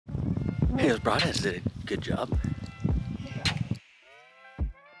Hey, those broadheads did a good job.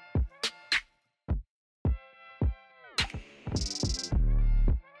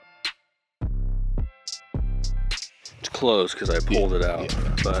 It's closed because I pulled it out,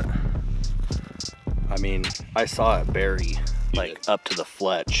 but I mean, I saw it bury like up to the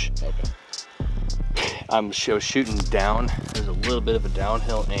fletch. Okay. I was shooting down. There's a little bit of a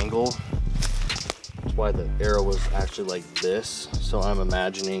downhill angle. That's why the arrow was actually like this. So I'm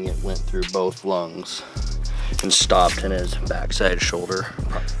imagining it went through both lungs and stopped in his backside shoulder.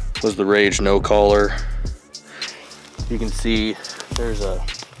 Was the Rage No Caller. You can see there's a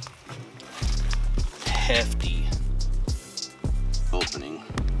hefty opening.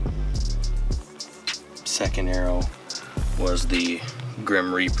 Second arrow was the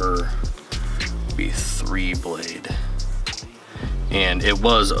Grim Reaper B3 blade, and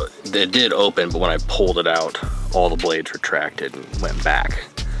it did open, but when I pulled it out, all the blades retracted and went back.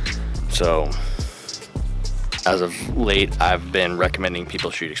 So as of late, I've been recommending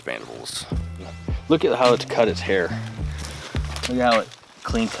people shoot expandables. Look at how it's cut its hair. Look at how it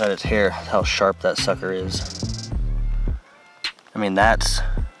clean cut its hair, how sharp that sucker is. I mean, that's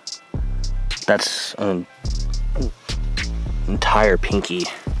an entire pinky.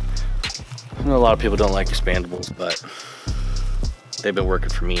 I know a lot of people don't like expandables, but they've been working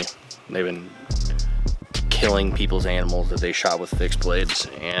for me. They've been killing people's animals that they shot with fixed blades,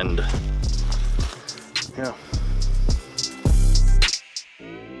 and yeah.